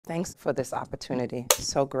Thanks for this opportunity.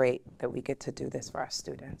 So great that we get to do this for our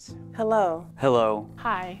students. Hello. Hello.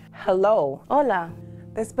 Hi. Hello. Hola.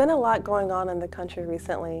 There's been a lot going on in the country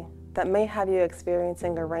recently that may have you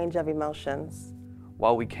experiencing a range of emotions.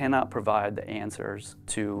 While we cannot provide the answers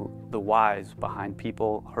to the whys behind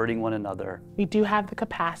people hurting one another, We do have the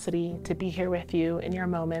capacity to be here with you in your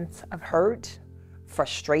moments of Hurt,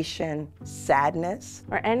 frustration, sadness.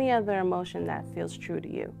 or any other emotion that feels true to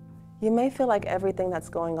you. You may feel like everything that's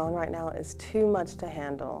going on right now is too much to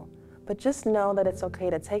handle, but just know that it's okay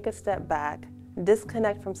to take a step back,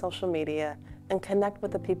 disconnect from social media, and connect with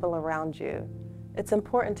the people around you. It's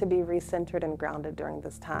important to be recentered and grounded during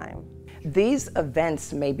this time. These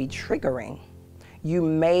events may be triggering. You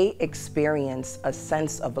may experience a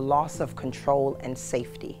sense of loss of control and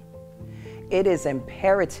safety. It is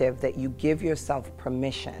imperative that you give yourself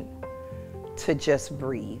permission to just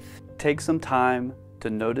breathe. take some time to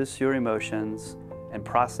notice your emotions and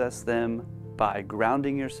process them by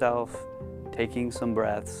grounding yourself, taking some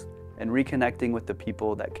breaths, and reconnecting with the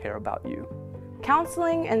people that care about you.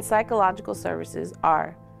 Counseling and psychological services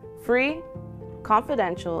are free,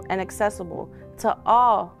 confidential, and accessible to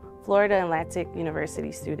all Florida Atlantic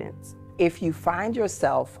University students. If you find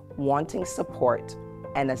yourself wanting support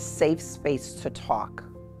and a safe space to talk,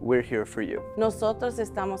 We're here for you. Nosotros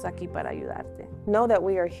estamos aquí para ayudarte. Know that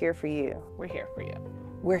we are here for you. we're here for you.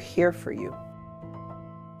 we're here for you.